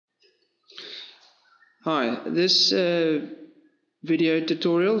Hi, this video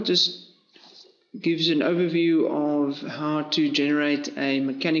tutorial just gives an overview of how to generate a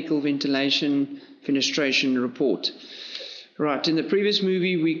mechanical ventilation fenestration report. Right, in the previous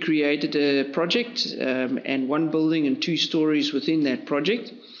movie we created a project and one building and 2 stories within that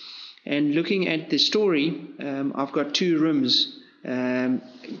project. And looking at the story, I've got 2 rooms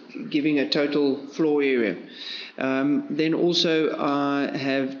giving a total floor area. Then also I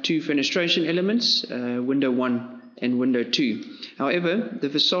have 2 fenestration elements, window 1 and window 2. However, the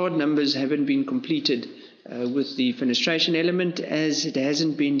facade numbers haven't been completed with the fenestration element, as it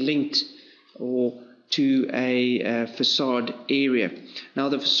hasn't been linked to a facade area. Now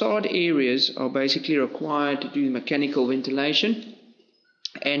the facade areas are basically required to do mechanical ventilation,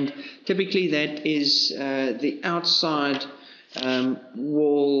 and typically that is the outside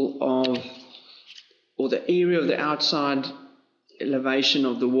wall of, or the area of the outside elevation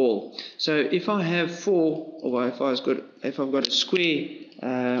of the wall. So if I have 4, or if I've got a square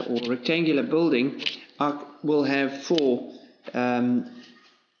or rectangular building, I will have 4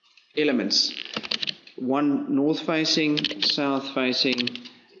 elements: 1 north facing, south facing,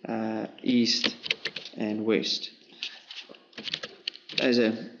 east and west, as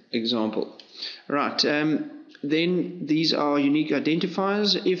an example. Right, then these are unique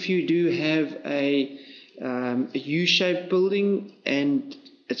identifiers. If you do have a U-shaped building and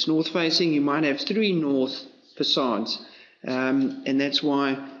it's north facing, you might have 3 north facades, and that's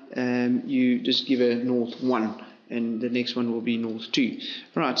why you just give a north 1 and the next one will be north 2.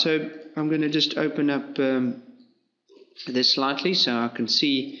 Right, so I'm going to just open up this slightly so I can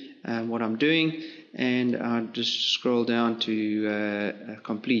see what I'm doing, and I'll just scroll down to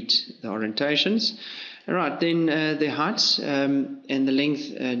complete the orientations. Alright, then the heights and the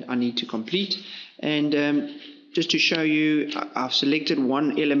length I need to complete. And just to show you, I've selected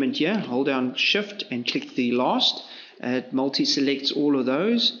one element here. Hold down Shift and click the last. It multi-selects all of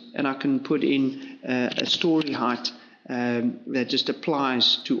those, and I can put in a story height that just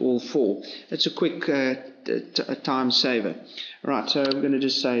applies to all 4. It's a quick time saver. Right, so I'm going to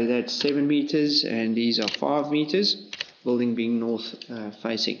just say that's 7 meters and these are 5 meters, building being north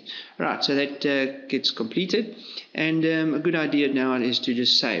facing. Right, so that gets completed, and a good idea now is to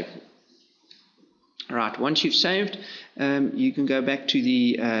just save. Right, once you've saved, you can go back to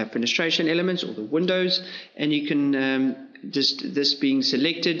the fenestration elements or the windows, and you can just, this being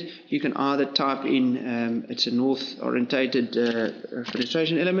selected, you can either type in, it's a north orientated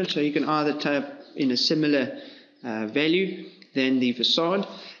fenestration element, so you can either type in a similar value than the facade,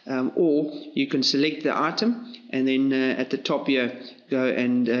 or you can select the item and then at the top here go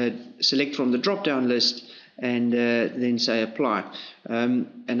and select from the drop down list and then say apply,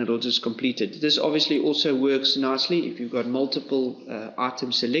 and it'll just complete it. This obviously also works nicely if you've got multiple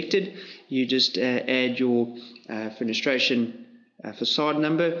items selected. You just add your fenestration facade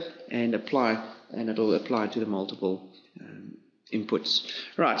number and apply, and it'll apply to the multiple inputs.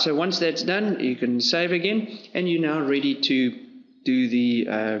 Right, so once that's done, you can save again, and you're now ready to do the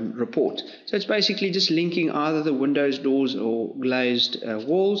report. So it's basically just linking either the windows, doors or glazed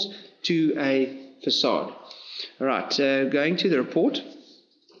walls to a facade. Alright, going to the report,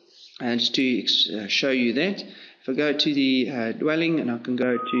 and just to show you that, if I go to the dwelling, and I can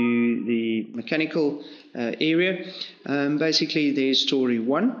go to the mechanical area, basically there's story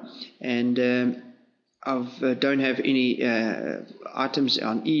 1, and I don't have any items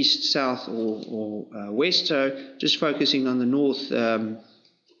on east, south or west, so just focusing on the north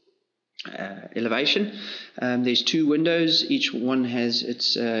elevation. There's 2 windows, each one has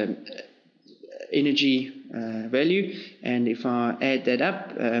its energy value, and if I add that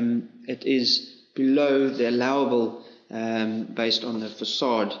up, it is below the allowable based on the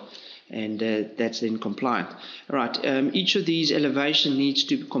facade, and that's then compliant. Right, each of these elevation needs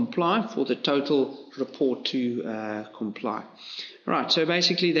to comply for the total report to comply. Right, so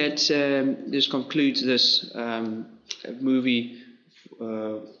basically that this concludes this movie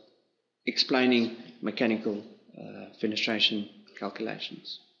explaining mechanical fenestration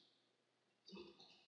calculations.